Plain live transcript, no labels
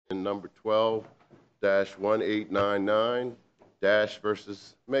Application number 12-1899, Dash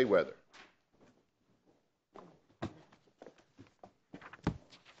versus Mayweather.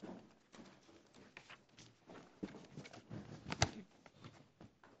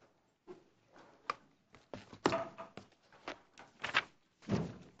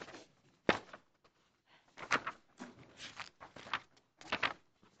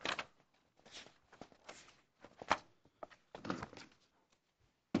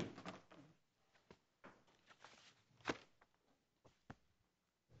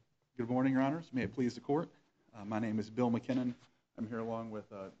 Good morning, Your Honors. May it please the Court. My name is Bill McKinnon. I'm here along with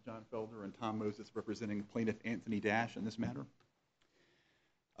John Felder and Tom Moses representing plaintiff Anthony Dash in this matter.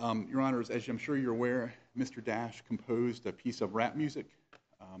 Your Honors, as I'm sure you're aware, Mr. Dash composed a piece of rap music.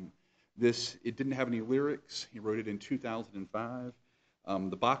 It didn't have any lyrics. He wrote it in 2005.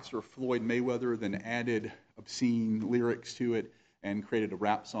 The boxer Floyd Mayweather then added obscene lyrics to it and created a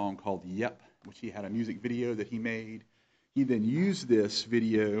rap song called Yep, which he had a music video that he made. He then used this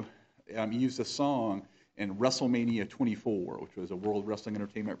video, he used a song in WrestleMania 24, which was a World Wrestling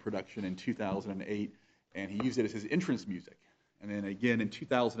Entertainment production in 2008, and he used it as his entrance music. And then again in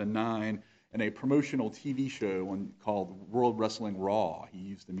 2009, in a promotional TV show called World Wrestling Raw, he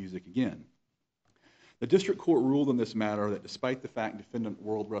used the music again. The district court ruled in this matter that despite the fact defendant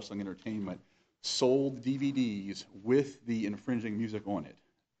World Wrestling Entertainment sold DVDs with the infringing music on it,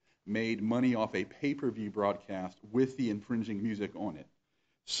 made money off a pay-per-view broadcast with the infringing music on it,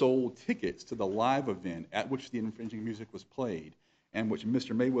 sold tickets to the live event at which the infringing music was played, and which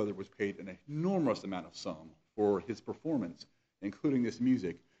Mr. Mayweather was paid an enormous amount of sum for his performance, including this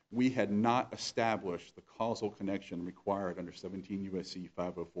music, we had not established the causal connection required under 17 U.S.C.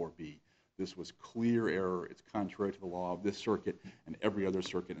 504B. This was clear error. It's contrary to the law of this circuit and every other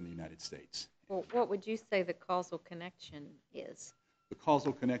circuit in the United States. Well, what would you say the causal connection is? The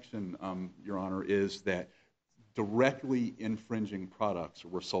causal connection, Your Honor, is that directly infringing products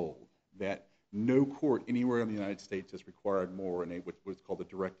were sold, that no court anywhere in the United States has required more in what's called a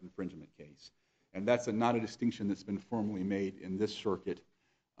direct infringement case. And that's not a distinction that's been formally made in this circuit.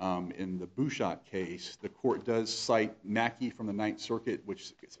 In the Bouchot case, the court does cite Mackey from the Ninth Circuit,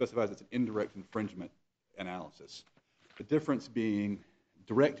 which specifies it's an indirect infringement analysis. The difference being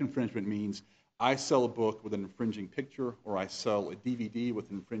direct infringement means I sell a book with an infringing picture or I sell a DVD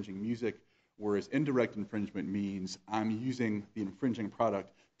with infringing music, whereas indirect infringement means I'm using the infringing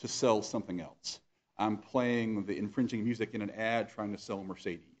product to sell something else. I'm playing the infringing music in an ad trying to sell a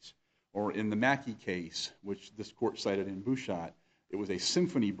Mercedes. Or in the Mackey case, which this court cited in Bouchot, it was a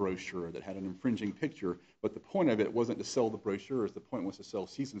symphony brochure that had an infringing picture, but the point of it wasn't to sell the brochures, the point was to sell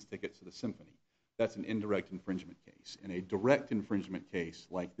season's tickets to the symphony. That's an indirect infringement case. In a direct infringement case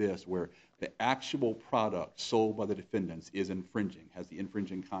like this, where the actual product sold by the defendants is infringing, has the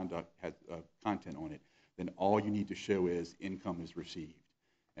infringing content on it, then all you need to show is income is received.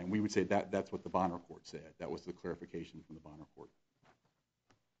 And we would say that's what the Bonner court said. That was the clarification from the Bonner court.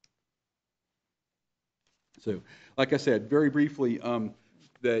 So, like I said, very briefly,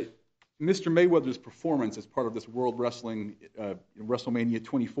 that Mr. Mayweather's performance as part of this World Wrestling WrestleMania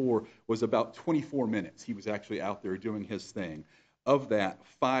 24 was about 24 minutes. He was actually out there doing his thing. Of that,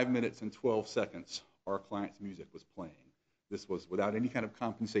 5 minutes and 12 seconds, our client's music was playing. This was without any kind of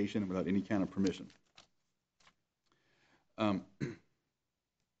compensation and without any kind of permission.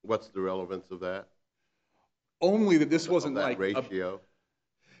 What's the relevance of that? Only that this wasn't that like ratio.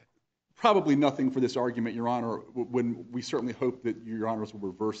 Probably nothing for this argument, Your Honor. When we certainly hope that Your Honors will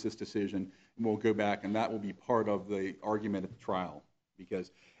reverse this decision and we'll go back, and that will be part of the argument at the trial.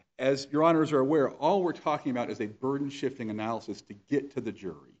 Because as Your Honors are aware, all we're talking about is a burden-shifting analysis to get to the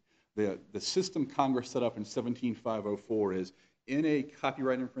jury. The system Congress set up in 17504 is, in a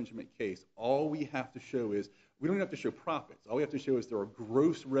copyright infringement case, all we have to show is, we don't have to show profits. All we have to show is there are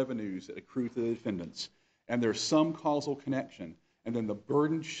gross revenues that accrue to the defendants, and there's some causal connection. And then the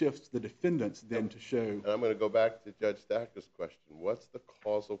burden shifts to the defendants then to show. And I'm going to go back to Judge Thacker's question. What's the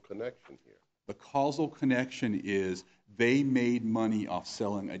causal connection here? The causal connection is they made money off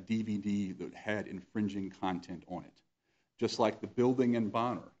selling a DVD that had infringing content on it. Just like the building in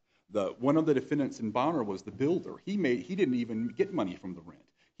Bonner. One of the defendants in Bonner was the builder. He didn't even get money from the rent.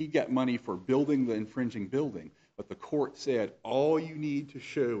 He got money for building the infringing building. But the court said all you need to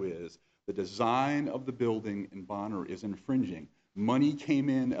show is the design of the building in Bonner is infringing. Money came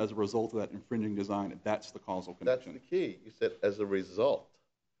in as a result of that infringing design, and that's the causal connection. That's the key. You said as a result.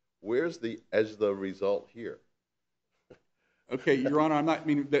 Where's the as the result here? Okay, Your Honor,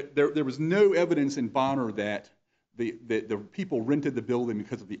 there was no evidence in Bonner that the people rented the building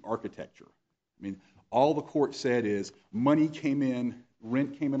because of the architecture. I mean, all the court said is money came in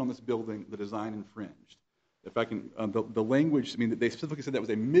rent came in on this building, the design infringed. If I can, the language, I mean, they specifically said that was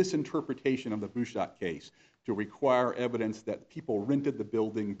a misinterpretation of the Bouchot case to require evidence that people rented the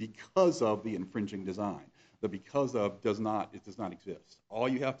building because of the infringing design. The because of does not exist. All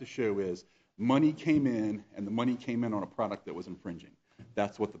you have to show is money came in, and the money came in on a product that was infringing.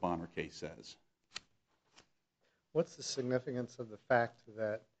 That's what the Bonner case says. What's the significance of the fact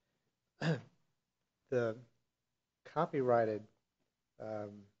that the copyrighted,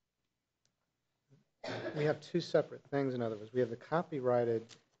 we have two separate things, in other words. We have the copyrighted,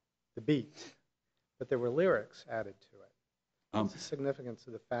 the beat, but there were lyrics added to it. What's the significance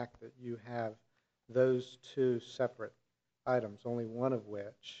of the fact that you have those two separate items, only one of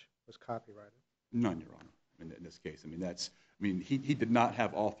which was copyrighted? None, Your Honor, in this case. I mean, he did not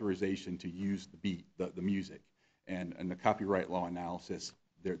have authorization to use the beat, the music. And in the copyright law analysis,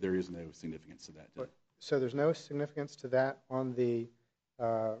 there is no significance to that. So there's no significance to that on the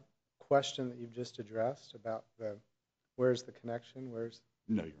question that you've just addressed about where's the connection?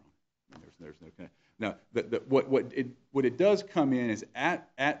 No, Your Honor. There's no connection. Now, what it does come in is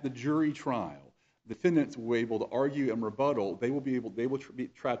at the jury trial, defendants will be able to argue and rebuttal. They will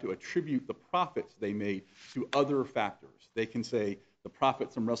try to attribute the profits they made to other factors. They can say the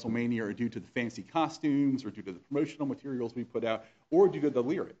profits from WrestleMania are due to the fancy costumes, or due to the promotional materials we put out, or due to the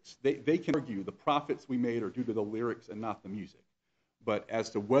lyrics. They can argue the profits we made are due to the lyrics and not the music. But as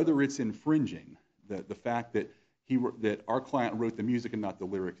to whether it's infringing, the fact that our client wrote the music and not the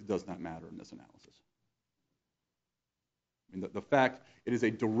lyrics does not matter in this analysis. I mean, the fact it is a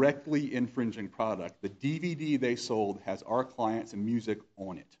directly infringing product. The DVD they sold has our client's music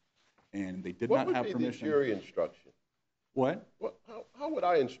on it, and they did not have permission. What would be the jury instruction? What? How would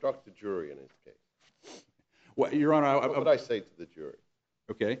I instruct the jury in this case? Well, Your Honor, what would I say to the jury?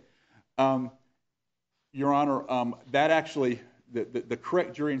 Okay. Your Honor, that actually, the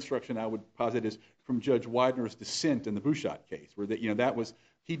correct jury instruction I would posit is from Judge Widener's dissent in the Bouchot case, where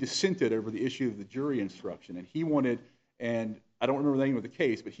he dissented over the issue of the jury instruction, and he wanted, and I don't remember the name of the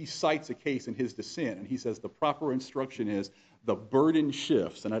case, but he cites a case in his dissent, and he says the proper instruction is the burden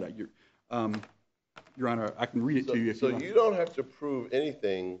shifts. And Your Honor, I can read it to you if you want. So you don't have to prove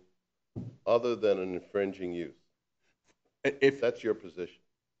anything other than an infringing use. If that's your position.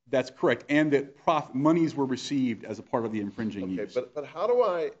 That's correct, and that monies were received as a part of the infringing use. But how do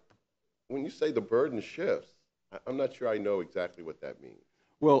I, when you say the burden shifts, I'm not sure I know exactly what that means.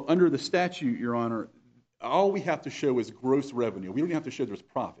 Well, under the statute, Your Honor, all we have to show is gross revenue. We don't have to show there's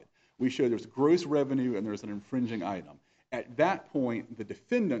profit. We show there's gross revenue and there's an infringing item. At that point, the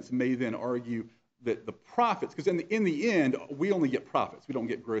defendants may then argue that the profits, because in the end, we only get profits. We don't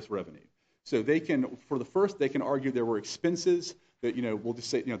get gross revenue. So they can, for the first, they can argue there were expenses that, we'll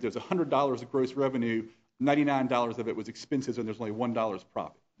just say, there's $100 of gross revenue, $99 of it was expenses, and there's only $1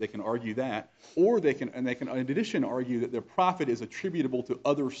 profit. They can argue that, or they can in addition argue that their profit is attributable to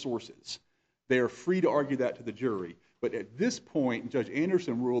other sources. They are free to argue that to the jury. But at this point, Judge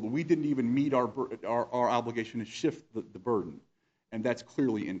Anderson ruled we didn't even meet our obligation to shift the burden, and that's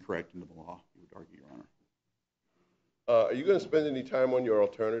clearly incorrect under the law, you would argue, Your Honor. Are you going to spend any time on your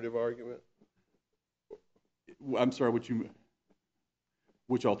alternative argument? I'm sorry,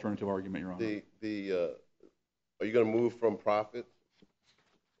 which alternative argument, Your Honor? Are you going to move from profits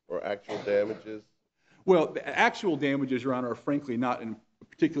or actual damages? Well, the actual damages, Your Honor, are frankly not a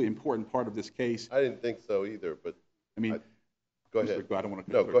particularly important part of this case. I didn't think so either, but go ahead. I don't want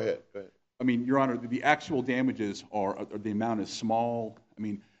to. No, go ahead. I mean, Your Honor, the actual damages the amount is small. I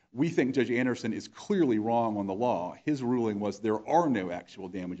mean, we think Judge Anderson is clearly wrong on the law. His ruling was there are no actual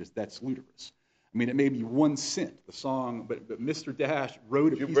damages. That's ludicrous. I mean, it may be 1 cent, the song, but Mr. Dash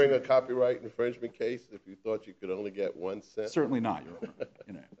wrote a piece. Did you bring a copyright infringement case if you thought you could only get 1 cent? Certainly not, Your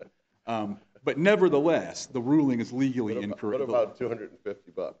Honor. But nevertheless, the ruling is legally incorrect. What about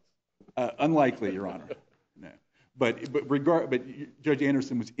 $250? Unlikely, Your Honor. No. But Judge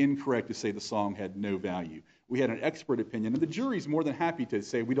Anderson was incorrect to say the song had no value. We had an expert opinion, and the jury's more than happy to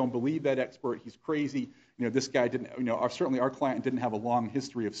say we don't believe that expert. He's crazy. This guy didn't. Certainly our client didn't have a long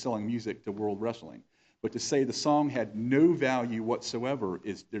history of selling music to World Wrestling. But to say the song had no value whatsoever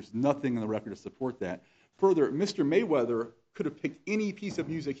there's nothing in the record to support that. Further, Mr. Mayweather could have picked any piece of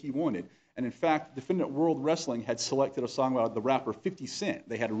music he wanted. And in fact, defendant World Wrestling had selected a song by the rapper 50 Cent.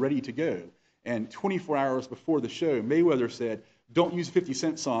 They had it ready to go. And 24 hours before the show, Mayweather said, "Don't use 50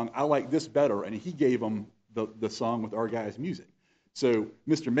 Cent song. I like this better." And he gave them the song with our guy's music. So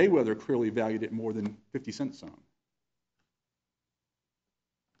Mr. Mayweather clearly valued it more than 50 Cent song.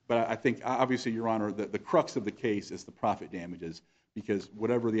 But I think, obviously, Your Honor, the crux of the case is the profit damages, because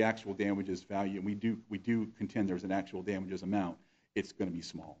whatever the actual damages value, and we do contend there's an actual damages amount, it's going to be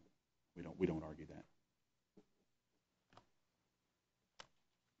small. We don't argue that.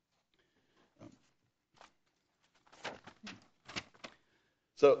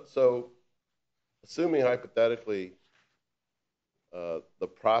 So assuming hypothetically the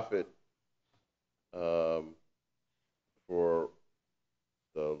profit for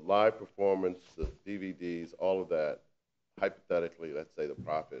the live performance, the DVDs, all of that, hypothetically, let's say the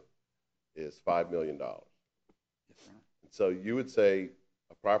profit is $5 million. And so you would say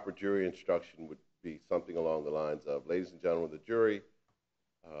a proper jury instruction would be something along the lines of, ladies and gentlemen of the jury,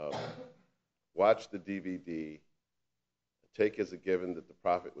 watch the DVD, take as a given that the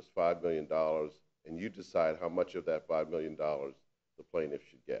profit was $5 million, and you decide how much of that $5 million the plaintiff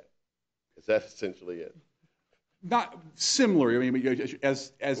should get. Is that essentially it? Not similar. I mean,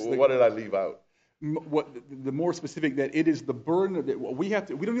 What did I leave out? What the more specific that it is the burden of it. We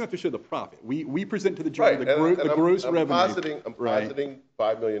don't even have to show the profit. We present to the jury the gross revenue. I'm positing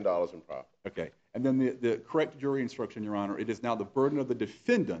 $5 million in profit. Okay, and then the correct jury instruction, Your Honor, it is now the burden of the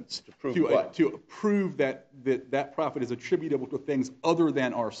defendants to prove what? To prove that profit is attributable to things other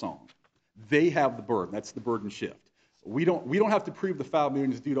than our song. They have the burden. That's the burden shift. We don't have to prove the $5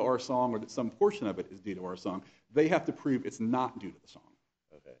 million is due to our song or that some portion of it is due to our song. They have to prove it's not due to the song.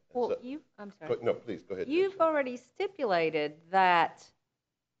 Okay. Well, I'm sorry. No, please, go ahead. You've already stipulated that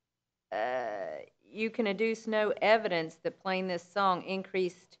you can adduce no evidence that playing this song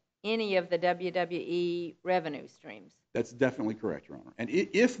increased any of the WWE revenue streams. That's definitely correct, Your Honor. And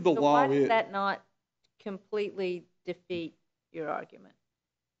if the So law why is... does that not completely defeat your argument?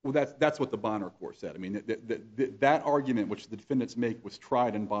 Well, that's what the Bonner court said. I mean, that argument which the defendants make was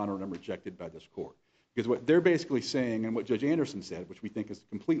tried in Bonner and rejected by this court. Because what they're basically saying, and what Judge Anderson said, which we think is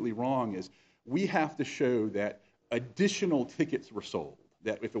completely wrong, is we have to show that additional tickets were sold.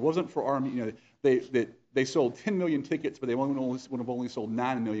 That if it wasn't for our, they sold 10 million tickets, but they would have only sold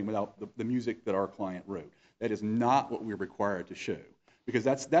 9 million without the music that our client wrote. That is not what we're required to show. Because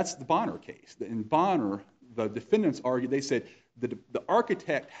that's the Bonner case. In Bonner, the defendants argued, they said the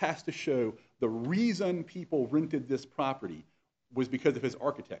architect has to show the reason people rented this property was because of his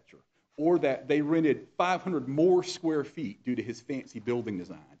architecture, or that they rented 500 more square feet due to his fancy building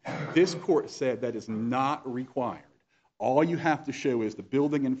design. This court said that is not required. All you have to show is the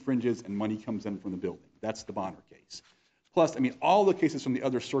building infringes and money comes in from the building. That's the Bonner case. Plus, I mean, all the cases from the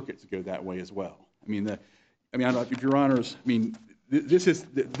other circuits go that way as well. I don't know if Your Honors,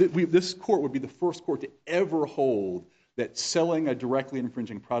 this court would be the first court to ever hold that selling a directly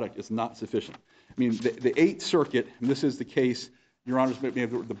infringing product is not sufficient. I mean, the Eighth Circuit, and this is the case, Your Honors, the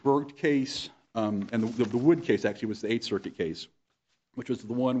Bergt case, and the Wood case actually was the Eighth Circuit case, which was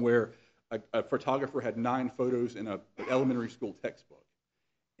the one where a photographer had 9 photos in an elementary school textbook.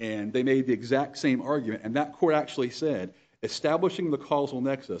 And they made the exact same argument, and that court actually said, establishing the causal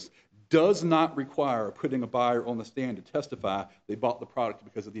nexus does not require putting a buyer on the stand to testify they bought the product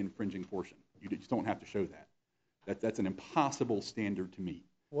because of the infringing portion. You just don't have to show that. That's an impossible standard to meet.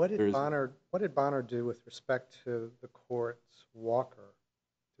 What did Bonner do with respect to the court's Walker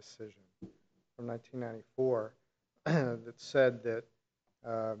decision from 1994 that said that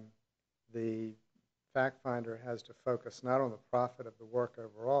the fact finder has to focus not on the profit of the work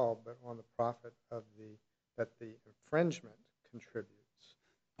overall, but on the profit of that the infringement contributes?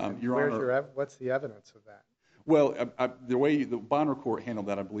 Your Honor, what's the evidence of that? Well, the way the Bonner court handled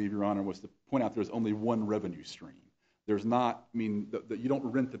that, I believe, Your Honor, was to point out there's only one revenue stream. There's not, you don't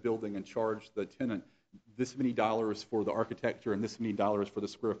rent the building and charge the tenant this many dollars for the architecture and this many dollars for the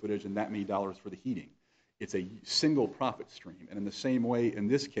square footage and that many dollars for the heating. It's a single profit stream. And in the same way, in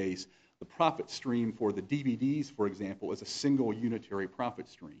this case, the profit stream for the DVDs, for example, is a single unitary profit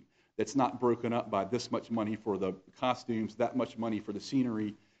stream that's not broken up by this much money for the costumes, that much money for the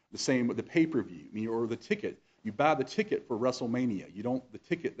scenery, the same with the pay-per-view, or the ticket. You buy the ticket for WrestleMania. The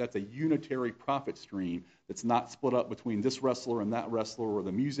ticket, that's a unitary profit stream that's not split up between this wrestler and that wrestler or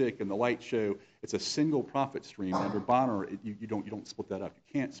the music and the light show. It's a single profit stream. And under Bonner, you don't split that up.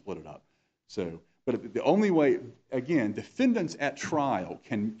 You can't split it up. But the only way, again, defendants at trial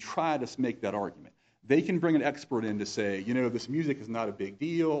can try to make that argument. They can bring an expert in to say, this music is not a big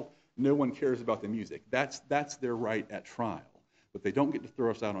deal. No one cares about the music. That's their right at trial. But they don't get to throw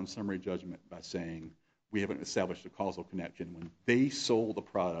us out on summary judgment by saying we haven't established a causal connection when they sold a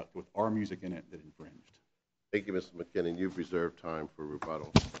product with our music in it that infringed. Thank you, Mr. McKinnon. You've reserved time for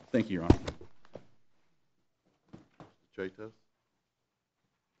rebuttal. Thank you, Your Honor. Mr. Chaitos?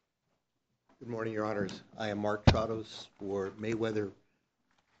 Good morning, Your Honors. I am Mark Trados for Mayweather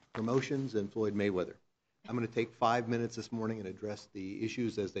Promotions and Floyd Mayweather. I'm going to take 5 minutes this morning and address the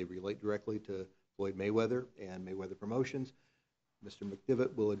issues as they relate directly to Floyd Mayweather and Mayweather Promotions. Mr.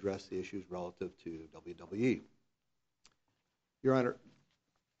 McDivitt will address the issues relative to WWE. Your Honor,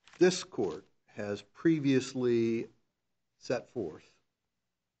 this court has previously set forth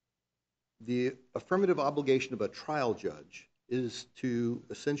the affirmative obligation of a trial judge is to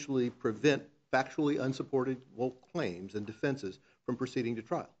essentially prevent factually unsupportable claims and defenses from proceeding to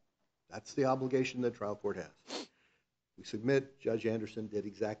trial. That's the obligation the trial court has. We submit Judge Anderson did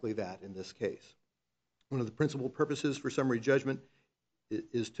exactly that in this case. One of the principal purposes for summary judgment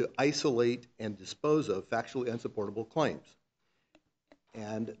is to isolate and dispose of factually unsupportable claims.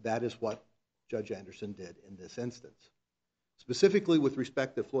 And that is what Judge Anderson did in this instance. Specifically with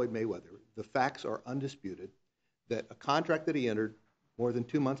respect to Floyd Mayweather, the facts are undisputed that a contract that he entered more than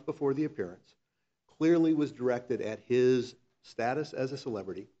 2 months before the appearance clearly was directed at his status as a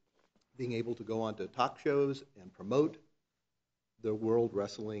celebrity, being able to go on to talk shows and promote the World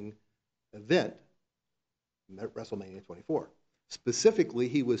Wrestling event, WrestleMania 24. Specifically,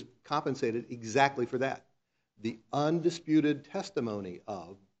 he was compensated exactly for that. The undisputed testimony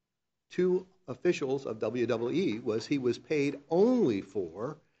of 2 officials of WWE was he was paid only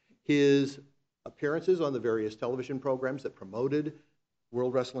for his appearances on the various television programs that promoted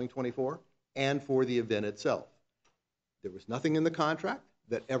World Wrestling 24 and for the event itself. There was nothing in the contract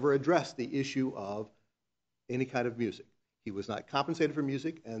that ever addressed the issue of any kind of music. He was not compensated for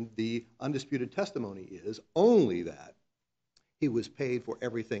music, and the undisputed testimony is only that he was paid for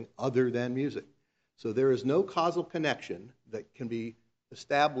everything other than music. So there is no causal connection that can be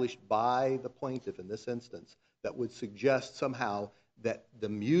established by the plaintiff in this instance that would suggest somehow that the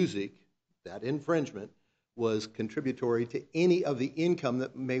music, that infringement, was contributory to any of the income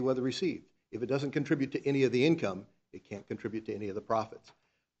that Mayweather received. If it doesn't contribute to any of the income, it can't contribute to any of the profits.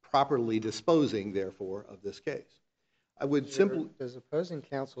 Properly disposing, therefore, of this case. I would simply... Does opposing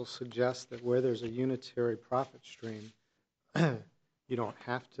counsel suggest that where there's a unitary profit stream, you don't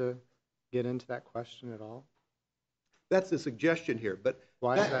have to get into that question at all? That's the suggestion here, but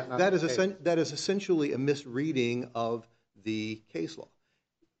why is that not the case? That is essentially a misreading of the case law.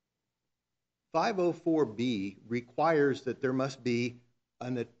 504B requires that there must be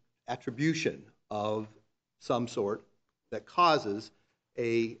an attribution of some sort that causes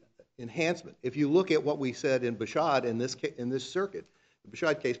a enhancement. If you look at what we said in Bashad in this circuit, the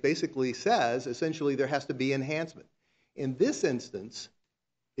Bashad case basically says essentially there has to be enhancement. In this instance,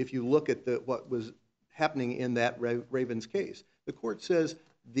 if you look at what was happening in that Ravens case, the court says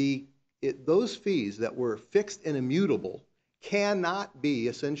those fees that were fixed and immutable cannot be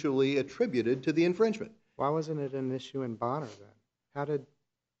essentially attributed to the infringement. Why wasn't it an issue in Bonner then?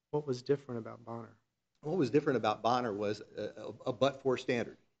 What was different about Bonner? What was different about Bonner was a but-for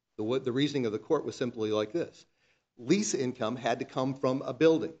standard. The reasoning of the court was simply like this. Lease income had to come from a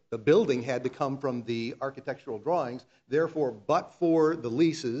building. The building had to come from the architectural drawings. Therefore, but for the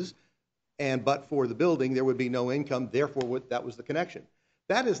leases and but for the building, there would be no income. Therefore, that was the connection.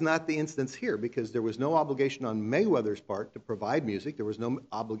 That is not the instance here because there was no obligation on Mayweather's part to provide music. There was no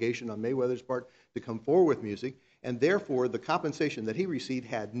obligation on Mayweather's part to come forward with music. And therefore, the compensation that he received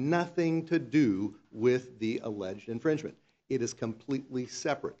had nothing to do with the alleged infringement. It is completely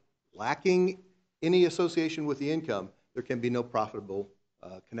separate. Lacking any association with the income, there can be no profitable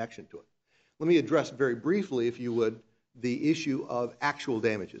connection to it. Let me address very briefly, if you would, the issue of actual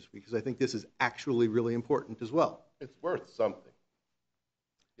damages, because I think this is actually really important as well. It's worth something.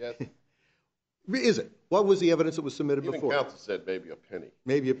 Yes? Is it? What was the evidence that was submitted before? Even counsel said maybe a penny.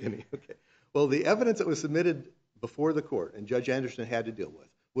 Maybe a penny, okay. Well, the evidence that was submitted before the court, and Judge Anderson had to deal with,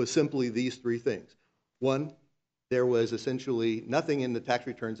 was simply these 3 things. One, there was essentially nothing in the tax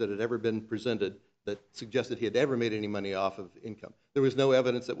returns that had ever been presented that suggested he had ever made any money off of income. There was no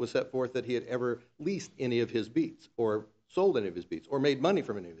evidence that was set forth that he had ever leased any of his beats or sold any of his beats or made money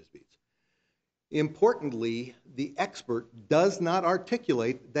from any of his beats. Importantly, the expert does not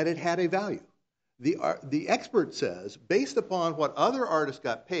articulate that it had a value. The expert says, based upon what other artists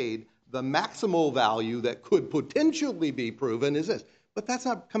got paid, the maximal value that could potentially be proven is this. But that's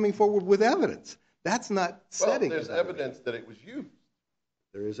not coming forward with evidence. That's not setting. Well, there's evidence that it was used.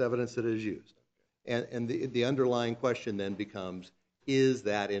 There is evidence that it is used. And the underlying question then becomes, is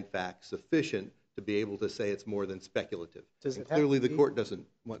that in fact sufficient to be able to say it's more than speculative? Clearly the court doesn't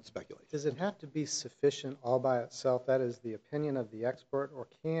want to speculate. Does it have to be sufficient all by itself? That is the opinion of the expert, or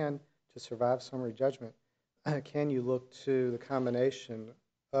to survive summary judgment, can you look to the combination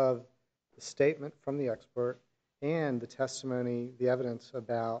of the statement from the expert and the testimony, the evidence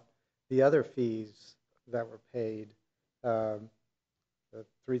about the other fees that were paid, the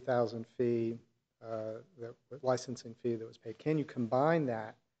 $3,000 fee, the licensing fee that was paid? Can you combine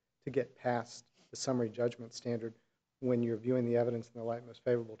that to get past the summary judgment standard, when you're viewing the evidence in the light most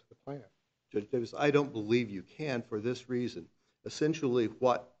favorable to the plaintiff? Judge Davis, I don't believe you can for this reason. Essentially,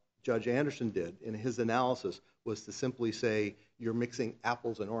 what Judge Anderson did in his analysis was to simply say you're mixing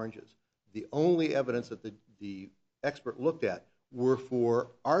apples and oranges. The only evidence that the expert looked at were for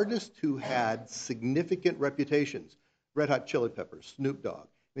artists who had significant reputations, Red Hot Chili Peppers, Snoop Dogg.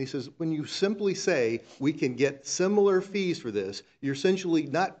 And he says, when you simply say we can get similar fees for this, you're essentially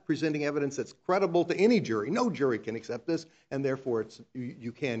not presenting evidence that's credible to any jury. No jury can accept this, and therefore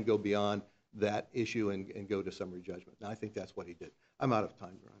you can go beyond that issue and go to summary judgment. And I think that's what he did. I'm out of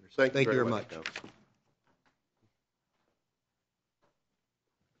time, Your Honors. Thank you very much.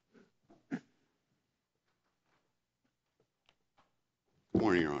 Good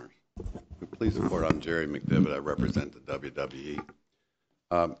morning, Your Honors. Please support. I'm Jerry McDivitt. I represent the WWE.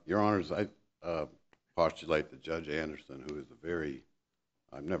 Your Honors, I postulate that Judge Anderson, who is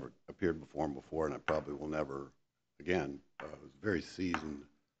I've never appeared before him before, and I probably will never again, was a very seasoned,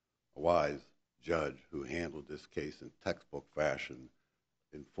 wise judge who handled this case in textbook fashion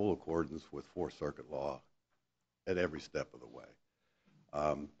in full accordance with Fourth Circuit law at every step of the way.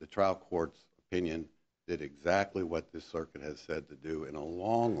 The trial court's opinion did exactly what this circuit has said to do in a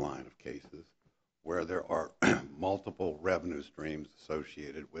long line of cases where there are multiple revenue streams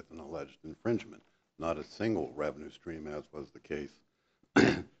associated with an alleged infringement, not a single revenue stream as was the case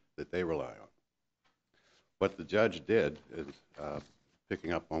that they rely on. What the judge did is,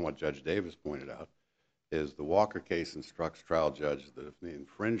 picking up on what Judge Davis pointed out, is the Walker case instructs trial judges that if the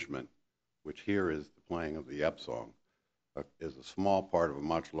infringement, which here is the playing of the Yep song, is a small part of a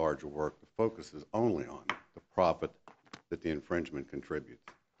much larger work, the focus is only on the profit that the infringement contributes.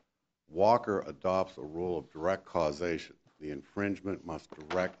 Walker adopts a rule of direct causation. The infringement must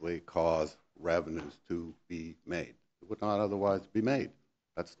directly cause revenues to be made. It would not otherwise be made.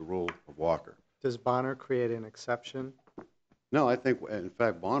 That's the rule of Walker. Does Bonner create an exception? No, I think, in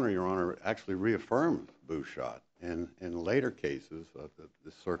fact, Bonner, Your Honor, actually reaffirmed Bouchot. And in later cases,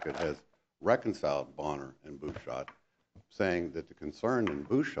 the circuit has reconciled Bonner and Bouchot, saying that the concern in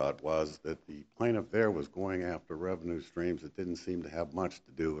Bouchot was that the plaintiff there was going after revenue streams that didn't seem to have much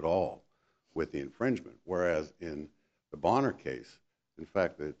to do at all with the infringement. Whereas in the Bonner case, in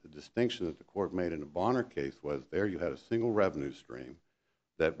fact, the distinction that the court made in the Bonner case was there you had a single revenue stream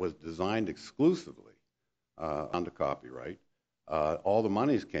that was designed exclusively under copyright. All the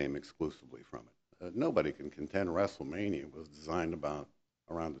monies came exclusively from it. Nobody can contend WrestleMania was designed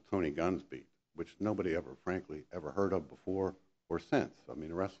around the Tony Guns beat, which nobody ever, frankly, ever heard of before or since. I mean,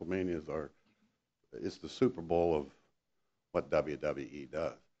 WrestleManias it's the Super Bowl of what WWE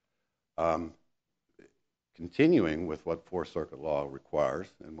does. Continuing with what Fourth Circuit law requires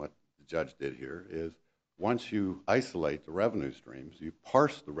and what the judge did here is once you isolate the revenue streams, you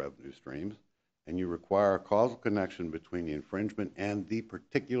parse the revenue streams, and you require a causal connection between the infringement and the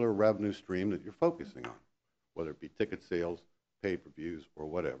particular revenue stream that you're focusing on, whether it be ticket sales, pay-per-views, or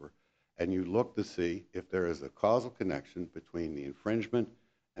whatever, and you look to see if there is a causal connection between the infringement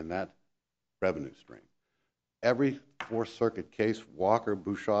and that revenue stream. Every Fourth Circuit case, Walker,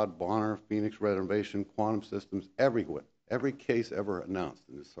 Bouchot, Bonner, Phoenix Renovation, Quantum Systems, every case ever announced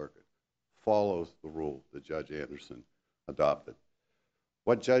in this circuit follows the rule that Judge Anderson adopted.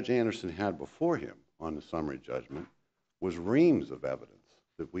 What Judge Anderson had before him on the summary judgment was reams of evidence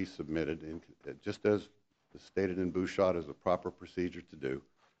that we submitted, just as stated in Bouchot as a proper procedure to do,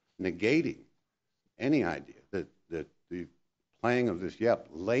 negating any idea that the playing of this Yep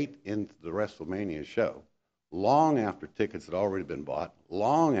late into the WrestleMania show, long after tickets had already been bought,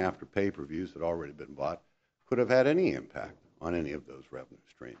 long after pay-per-views had already been bought, could have had any impact on any of those revenue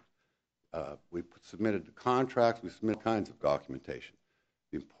streams. We submitted the contracts, we submitted kinds of documentation.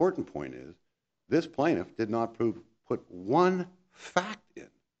 The important point is this plaintiff did not put one fact in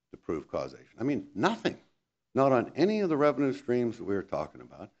to prove causation. I mean, nothing. Not on any of the revenue streams that we were talking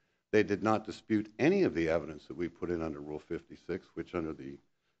about. They did not dispute any of the evidence that we put in under Rule 56, which under the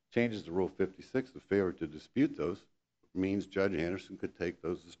changes to Rule 56, the failure to dispute those means Judge Anderson could take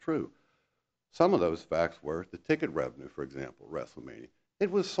those as true. Some of those facts were the ticket revenue, for example, WrestleMania. It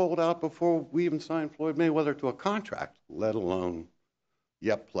was sold out before we even signed Floyd Mayweather to a contract, let alone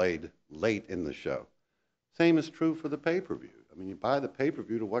Yep played late in the show. Same is true for the pay-per-view. I mean, you buy the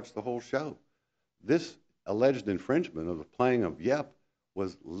pay-per-view to watch the whole show. This alleged infringement of the playing of Yep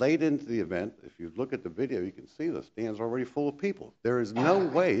was late into the event. If you look at the video, you can see the stand's already full of people. There is no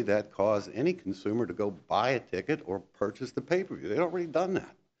way that caused any consumer to go buy a ticket or purchase the pay-per-view. They'd already done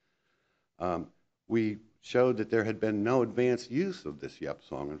that. We showed that there had been no advanced use of this Yep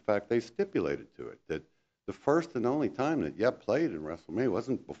song. In fact, they stipulated to it that The first and only time that Yep played in WrestleMania, it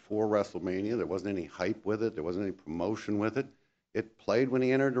wasn't before WrestleMania. There wasn't any hype with it. There wasn't any promotion with it. It played when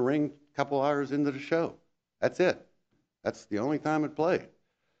he entered the ring a couple hours into the show. That's it. That's the only time it played.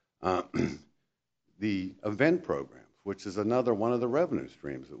 The event programs, which is another one of the revenue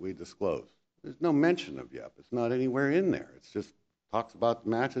streams that we disclose. There's no mention of Yep. It's not anywhere in there. It's just talks about the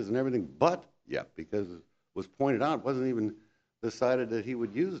matches and everything but Yep, because it was pointed out, it wasn't even decided that he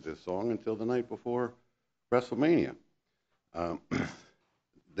would use this song until the night before WrestleMania.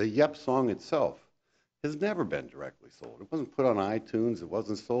 The Yep song itself has never been directly sold. It wasn't put on iTunes. It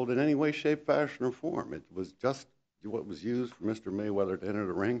wasn't sold in any way, shape, fashion, or form. It was just what was used for Mr. Mayweather to enter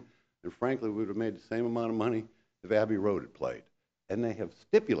the ring. And frankly, we would have made the same amount of money if Abbey Road had played. And they have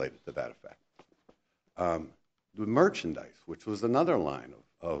stipulated to that effect. The merchandise, which was another line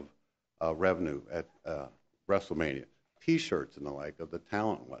of revenue at WrestleMania, T-shirts and the like of the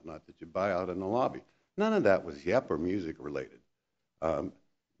talent and whatnot that you buy out in the lobby. None of that was Yep or music related.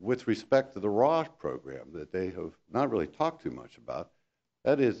 With respect to the Raw program that they have not really talked too much about,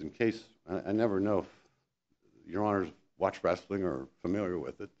 that is, in case, I never know if Your Honors watch wrestling or are familiar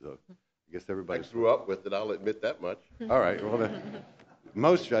with it. I guess everybody grew up with it, I'll admit that much. All right. Well,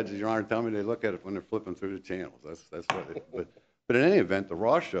 most judges, Your Honor, tell me they look at it when they're flipping through the channels. That's what it. But in any event, the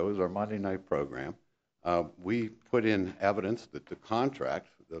Raw show is our Monday night program. We put in evidence that the contract,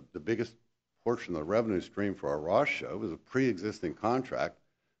 the biggest portion of the revenue stream for our Raw show, is a pre-existing contract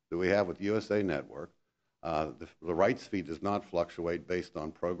that we have with USA Network. The rights fee does not fluctuate based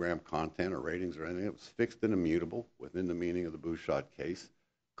on program content or ratings or anything. It was fixed and immutable within the meaning of the Bouchot case.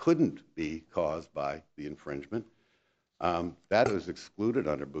 Couldn't be caused by the infringement. That was excluded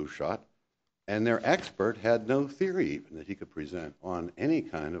under Bouchot. And their expert had no theory even that he could present on any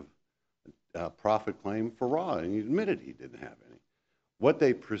kind of profit claim for Raw, and he admitted he didn't have any. What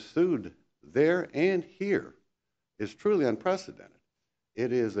they pursued there and here is truly unprecedented.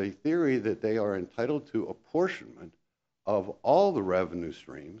 It is a theory that they are entitled to apportionment of all the revenue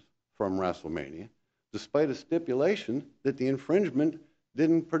streams from WrestleMania, despite a stipulation that the infringement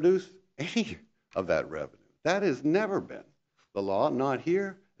didn't produce any of that revenue. That has never been the law, not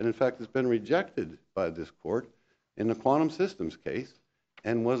here, and in fact it's been rejected by this court in the Quantum Systems case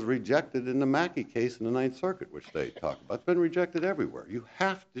and was rejected in the Mackey case in the Ninth Circuit, which they talk about. It's been rejected everywhere. You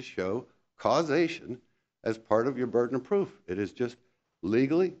have to show causation as part of your burden of proof. It is just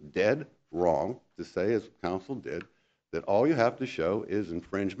legally dead wrong to say, as counsel did, that all you have to show is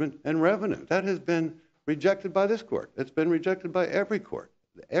infringement and revenue. That has been rejected by this court. It's been rejected by every court.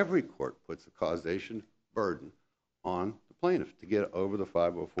 Every court puts a causation burden on the plaintiff to get over the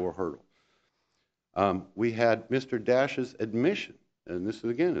 504 hurdle. We had Mr. Dash's admission, and this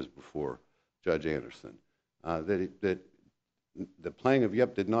again is before Judge Anderson, that the playing of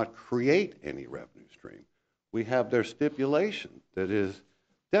Yep did not create any revenue stream. We have their stipulation that is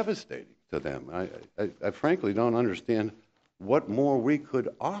devastating to them. I frankly don't understand what more we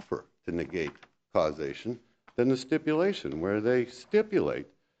could offer to negate causation than the stipulation, where they stipulate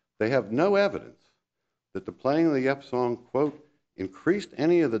they have no evidence that the playing of the Yep song, quote, increased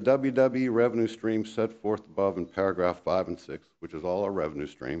any of the WWE revenue streams set forth above in paragraph 5 and 6, which is all our revenue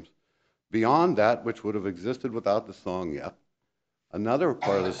streams, beyond that which would have existed without the song Yep. Another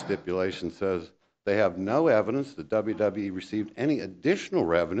part of the stipulation says they have no evidence that WWE received any additional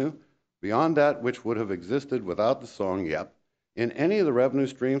revenue beyond that which would have existed without the song Yep in any of the revenue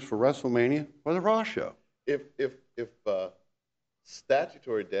streams for WrestleMania or the Raw show. If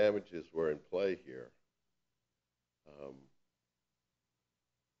statutory damages were in play here,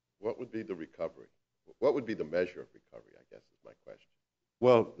 what would be the recovery? What would be the measure of recovery, I guess is my question.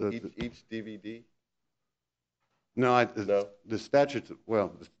 Well, each DVD? No, No?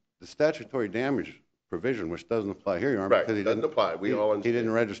 The statutory damage provision, which doesn't apply here, Your Honor, Right, because doesn't apply. We all he understand.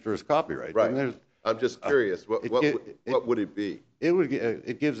 didn't register his copyright. Right. I'm just curious, what would it be?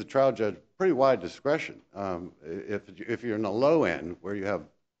 It gives the trial judge pretty wide discretion. If you're in the low end where you have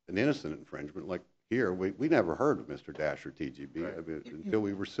an innocent infringement, like here, we never heard of Mr. Dash or TGB until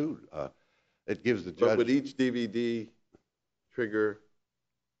we were sued. It gives the judge. But would each DVD trigger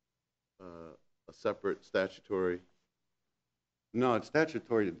a separate statutory? No, it's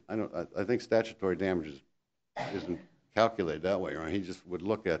statutory. I think statutory damages isn't calculated that way, Your Honor. He just would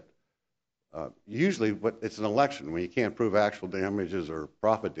look at. Usually, it's an election when you can't prove actual damages or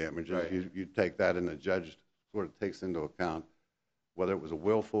profit damages. Right. You take that, and the judge sort of takes into account whether it was a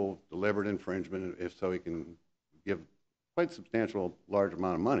willful, deliberate infringement. If so, he can give quite substantial, large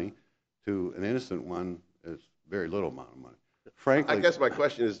amount of money to an innocent one. It's very little amount of money. Frankly, I guess my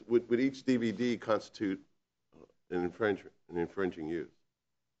question is: would each DVD constitute an infringing use?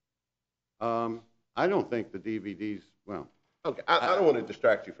 I don't think the DVDs, well. Okay, I don't want to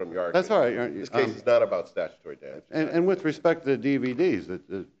distract you from your argument. That's all right. This case is not about statutory damage. And with respect to the DVDs,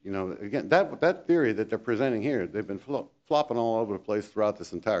 again, that theory that they're presenting here, they've been flopping all over the place throughout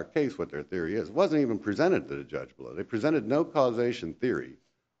this entire case what their theory is. It wasn't even presented to the judge below. They presented no causation theory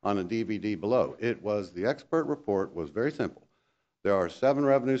on a DVD below. The expert report was very simple. There are 7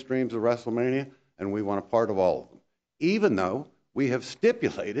 revenue streams of WrestleMania, and we want a part of all of them, even though we have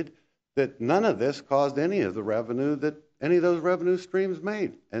stipulated that none of this caused any of the revenue that any of those revenue streams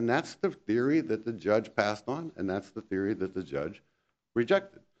made. And that's the theory that the judge passed on, and that's the theory that the judge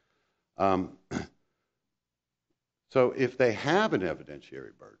rejected. So if they have an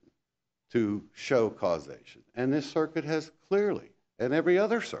evidentiary burden to show causation, and this circuit has clearly, and every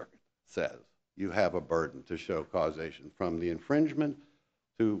other circuit says, you have a burden to show causation from the infringement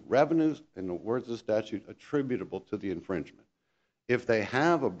to revenues, in the words of the statute, attributable to the infringement. If they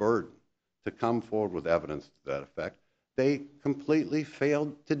have a burden to come forward with evidence to that effect, they completely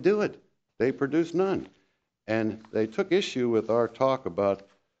failed to do it. They produced none. And they took issue with our talk about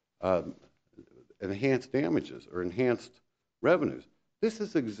enhanced damages or enhanced revenues. This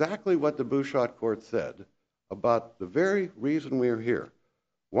is exactly what the Bouchot court said about the very reason we are here.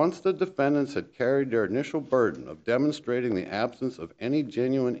 Once the defendants had carried their initial burden of demonstrating the absence of any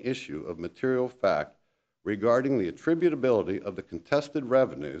genuine issue of material fact regarding the attributability of the contested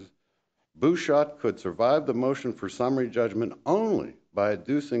revenues, Bouchot could survive the motion for summary judgment only by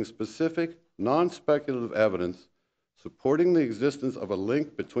adducing specific, non-speculative evidence supporting the existence of a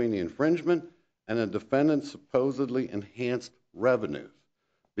link between the infringement and the defendant's supposedly enhanced revenues.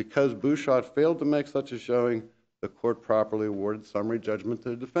 Because Bouchot failed to make such a showing, the court properly awarded summary judgment to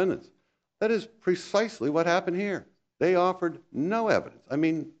the defendants. That is precisely what happened here. They offered no evidence,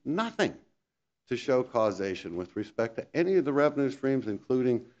 nothing, to show causation with respect to any of the revenue streams,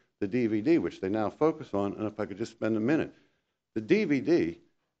 including the DVD, which they now focus on. And if I could just spend a minute. The DVD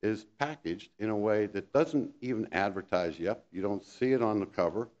is packaged in a way that doesn't even advertise yet. You don't see it on the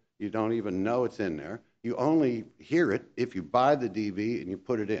cover. You don't even know it's in there. You only hear it if you buy the DVD and you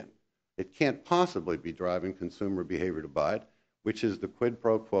put it in. It can't possibly be driving consumer behavior to buy it, which is the quid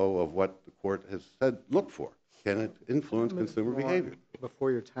pro quo of what the court has said look for. Can it influence consumer behavior?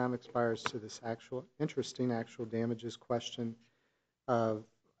 Before your time expires, to this interesting actual damages question of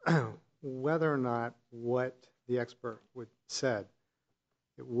whether or not what the expert said,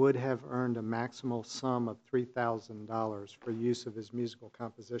 it would have earned a maximal sum of $3,000 for use of his musical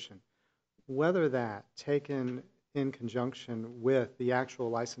composition. Whether that, taken in conjunction with the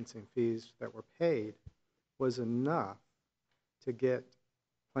actual licensing fees that were paid, was enough to get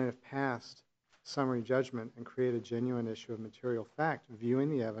plaintiff past summary judgment and create a genuine issue of material fact, viewing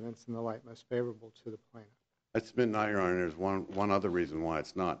the evidence in the light most favorable to the plaintiff. I submit not, Your Honor. There's one other reason why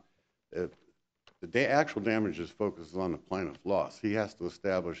it's not. The actual damages focuses on the plaintiff's loss. He has to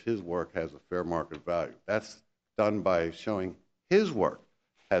establish his work has a fair market value. That's done by showing his work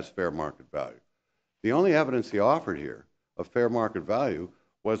has fair market value. The only evidence he offered here of fair market value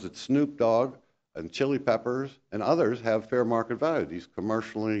was that Snoop Dogg and Chili Peppers and others have fair market value, these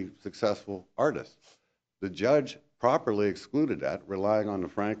commercially successful artists. The judge properly excluded that, relying on the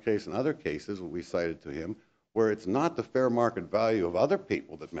Frank case and other cases that we cited to him, where it's not the fair market value of other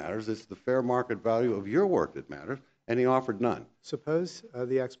people that matters, it's the fair market value of your work that matters, and he offered none. Suppose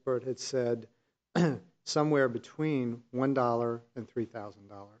the expert had said somewhere between $1 and $3,000.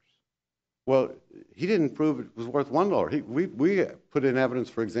 Well, he didn't prove it was worth $1. We put in evidence,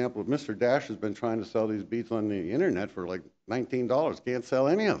 for example, Mr. Dash has been trying to sell these beats on the internet for like $19. Can't sell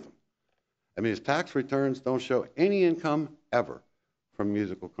any of them. His tax returns don't show any income ever from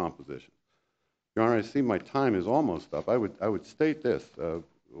musical composition. Your Honor, I see my time is almost up. I would state this.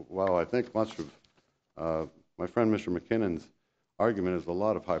 While I think much of my friend Mr. McKinnon's argument is a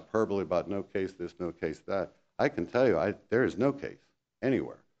lot of hyperbole about no case this, no case that, I can tell you there is no case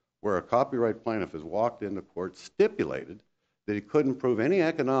anywhere where a copyright plaintiff has walked into court, stipulated that he couldn't prove any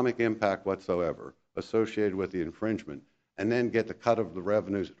economic impact whatsoever associated with the infringement, and then get the cut of the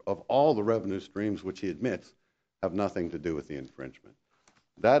revenues of all the revenue streams which he admits have nothing to do with the infringement.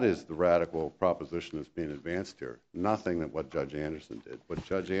 That is the radical proposition that's being advanced here, nothing that what Judge Anderson did. What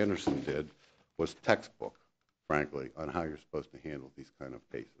Judge Anderson did was textbook, frankly, on how you're supposed to handle these kind of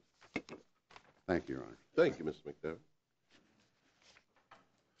cases. Thank you, Your Honor. Thank you, Mr. McDowell.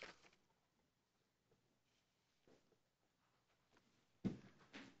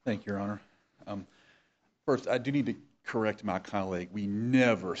 Thank you, Your Honor. First, I do need to correct my colleague. We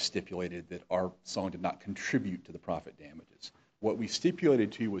never stipulated that our song did not contribute to the profit damages. What we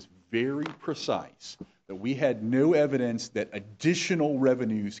stipulated to was very precise, that we had no evidence that additional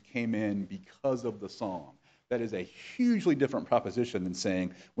revenues came in because of the song. That is a hugely different proposition than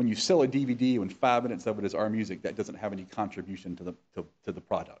saying when you sell a DVD when 5 minutes of it is our music, that doesn't have any contribution to the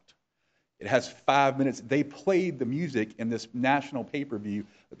product. It has 5 minutes. They played the music in this national pay-per-view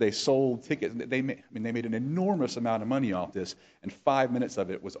that they sold tickets. They made an enormous amount of money off this, and 5 minutes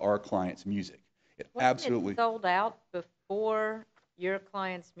of it was our client's music. Wasn't it sold out before your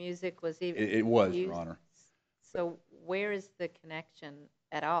client's music was even It was, used? Your Honor. So where is the connection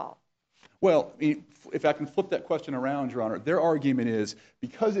at all? Well, if I can flip that question around, Your Honor, their argument is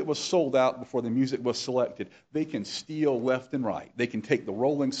because it was sold out before the music was selected, they can steal left and right. They can take the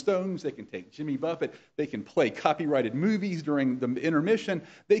Rolling Stones, they can take Jimmy Buffett, they can play copyrighted movies during the intermission,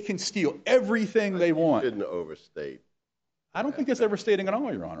 they can steal everything they want. You shouldn't overstate. I don't think that's overstating at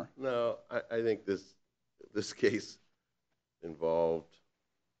all, Your Honor. No, I think this case involved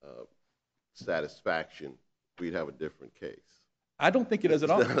satisfaction. We'd have a different case. I don't think it is at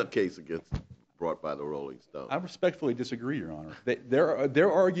all. It's not a case brought by the Rolling Stones. I respectfully disagree, Your Honor.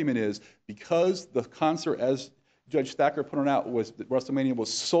 Their argument is because the concert, as Judge Thacker pointed out, WrestleMania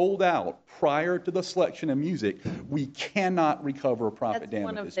was sold out prior to the selection of music, we cannot recover profit damages,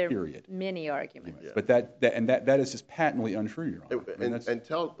 That's one of their period. many arguments. Yeah. But that is just patently untrue, Your Honor. And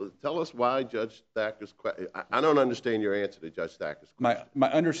tell us why Judge Thacker's question. I don't understand your answer to Judge Thacker's question.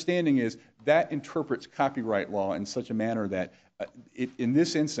 My understanding is that interprets copyright law in such a manner that in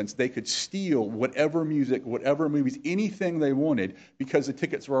this instance, they could steal whatever music, whatever movies, anything they wanted because the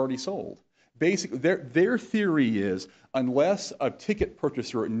tickets were already sold. Basically, their theory is unless a ticket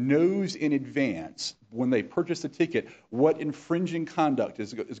purchaser knows in advance when they purchase a ticket what infringing conduct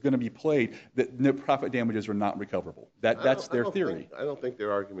is going to be played, that no profit damages are not recoverable. That's their theory. I don't think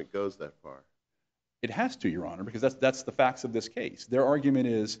their argument goes that far. It has to, Your Honor, because that's the facts of this case. Their argument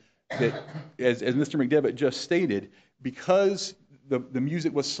is that, as Mr. McDevitt just stated, because the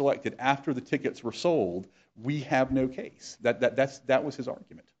music was selected after the tickets were sold, we have no case. That was his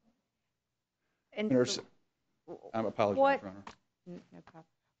argument. And so, I apologize, Your Honor. No problem.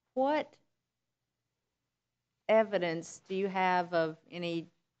 What evidence do you have of any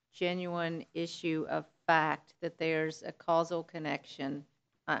genuine issue of fact that there's a causal connection?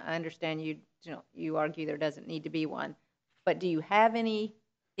 I understand you argue there doesn't need to be one, but do you have any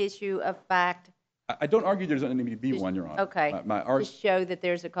issue of fact? I don't argue there doesn't need to be one, Your Honor. Okay. To show that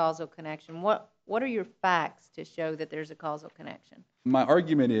there's a causal connection. What are your facts to show that there's a causal connection? My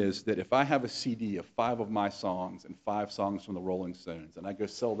argument is that if I have a CD of 5 of my songs and 5 songs from the Rolling Stones, and I go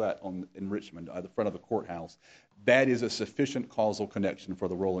sell that in Richmond at the front of the courthouse, that is a sufficient causal connection for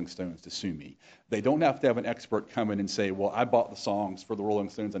the Rolling Stones to sue me. They don't have to have an expert come in and say, well, I bought the songs for the Rolling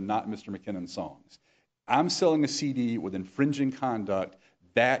Stones and not Mr. McKinnon's songs. I'm selling a CD with infringing conduct.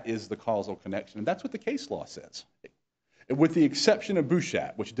 That is the causal connection. And that's what the case law says. With the exception of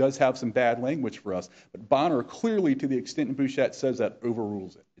Bouchat, which does have some bad language for us, but Bonner clearly, to the extent Bouchat says that,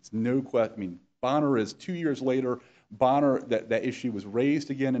 overrules it. It's no question. I mean, Bonner is 2 years later. Bonner, that issue was raised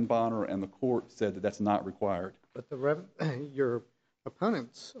again in Bonner, and the court said that that's not required. But your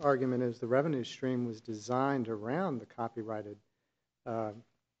opponent's argument is the revenue stream was designed around the copyrighted, the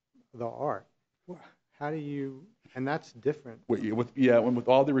art. How do you, and that's different. With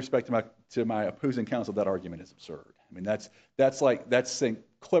all due respect to my opposing counsel, that argument is absurd. I mean, that's saying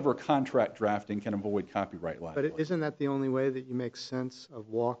clever contract drafting can avoid copyright liability. But isn't that the only way that you make sense of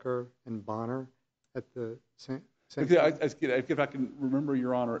Walker and Bonner at the same time? If I can remember,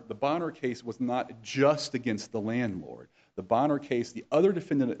 Your Honor, the Bonner case was not just against the landlord. The Bonner case, the other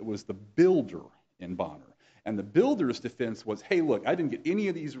defendant was the builder in Bonner. And the builder's defense was, hey, look, I didn't get any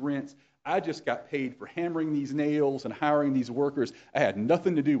of these rents. I just got paid for hammering these nails and hiring these workers. I had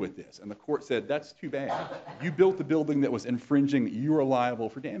nothing to do with this. And the court said, that's too bad. You built the building that was infringing. You are liable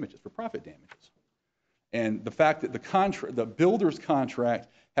for damages, for profit damages. And the fact that the builder's contract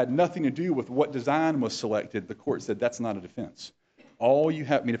had nothing to do with what design was selected, the court said that's not a defense. All you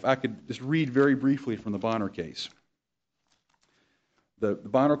have, I mean, if I could just read very briefly from the Bonner case. The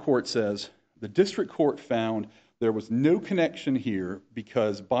Bonner court says, the district court found there was no connection here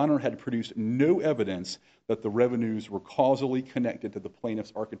because Bonner had produced no evidence that the revenues were causally connected to the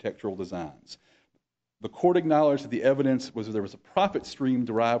plaintiff's architectural designs. The court acknowledged that the evidence was that there was a profit stream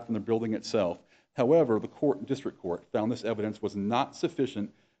derived from the building itself. However, the district court found this evidence was not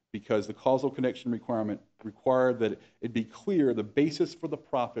sufficient because the causal connection requirement required that it be clear the basis for the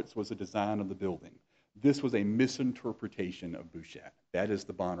profits was the design of the building. This was a misinterpretation of Bouchat. That is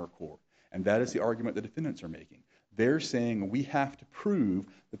the Bonner court. And that is the argument the defendants are making. They're saying we have to prove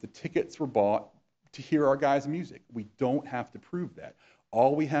that the tickets were bought to hear our guys' music. We don't have to prove that.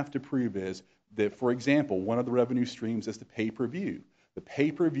 All we have to prove is that, for example, one of the revenue streams is the pay-per-view. The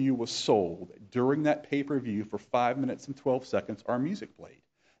pay-per-view was sold. During that pay-per-view, for 5 minutes and 12 seconds, our music played.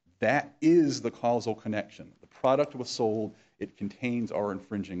 That is the causal connection. The product was sold. It contains our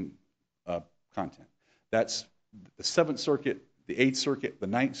infringing content. That's the Seventh Circuit, the Eighth Circuit, the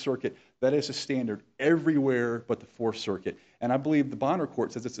Ninth Circuit. That is a standard everywhere but the Fourth Circuit. And I believe the Bonner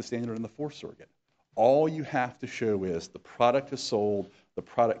Court says it's a standard in the Fourth Circuit. All you have to show is the product is sold, the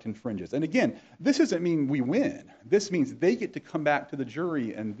product infringes. And again, this doesn't mean we win. This means they get to come back to the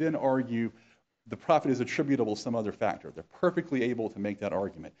jury and then argue the profit is attributable to some other factor. They're perfectly able to make that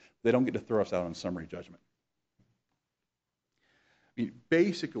argument. They don't get to throw us out on summary judgment. I mean,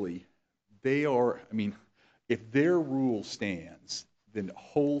 basically, they are, I mean, if their rule stands, then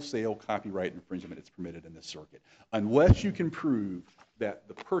wholesale copyright infringement is permitted in this circuit, unless you can prove that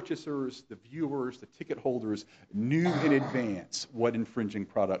the purchasers, the viewers, the ticket holders knew in advance what infringing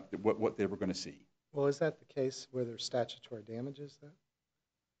product, what they were going to see. Well, is that the case where there's statutory damages,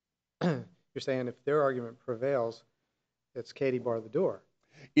 then? You're saying if their argument prevails, it's Katie bar the door.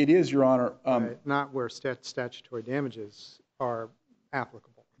 It is, Your Honor. Right? Not where statutory damages are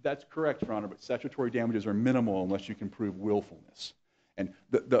applicable. That's correct, Your Honor, but statutory damages are minimal unless you can prove willfulness. And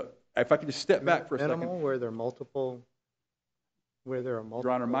if I could just step back for a second. Minimal where there are multiple.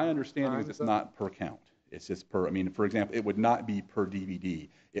 Your Honor, my understanding is it's not per count. It's just per, I mean, for example, it would not be per DVD.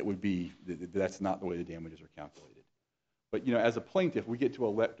 It would be, that's not the way the damages are calculated. But, you know, as a plaintiff, we get to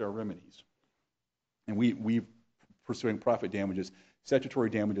elect our remedies. And we pursuing profit damages. Statutory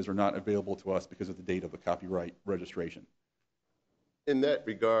damages are not available to us because of the date of the copyright registration. In that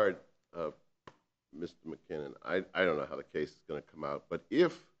regard, Mr. McKinnon, I don't know how the case is going to come out, but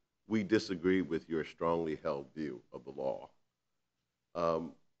if we disagree with your strongly held view of the law,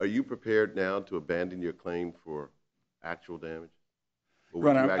 are you prepared now to abandon your claim for actual damage? Or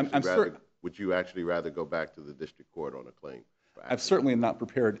would you actually rather go back to the district court on a claim? I'm certainly not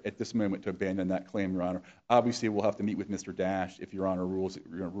prepared at this moment to abandon that claim, Your Honor. Obviously, we'll have to meet with Mr. Dash if Your Honor rules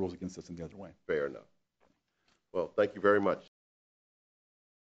against us in the other way. Fair enough. Well, thank you very much.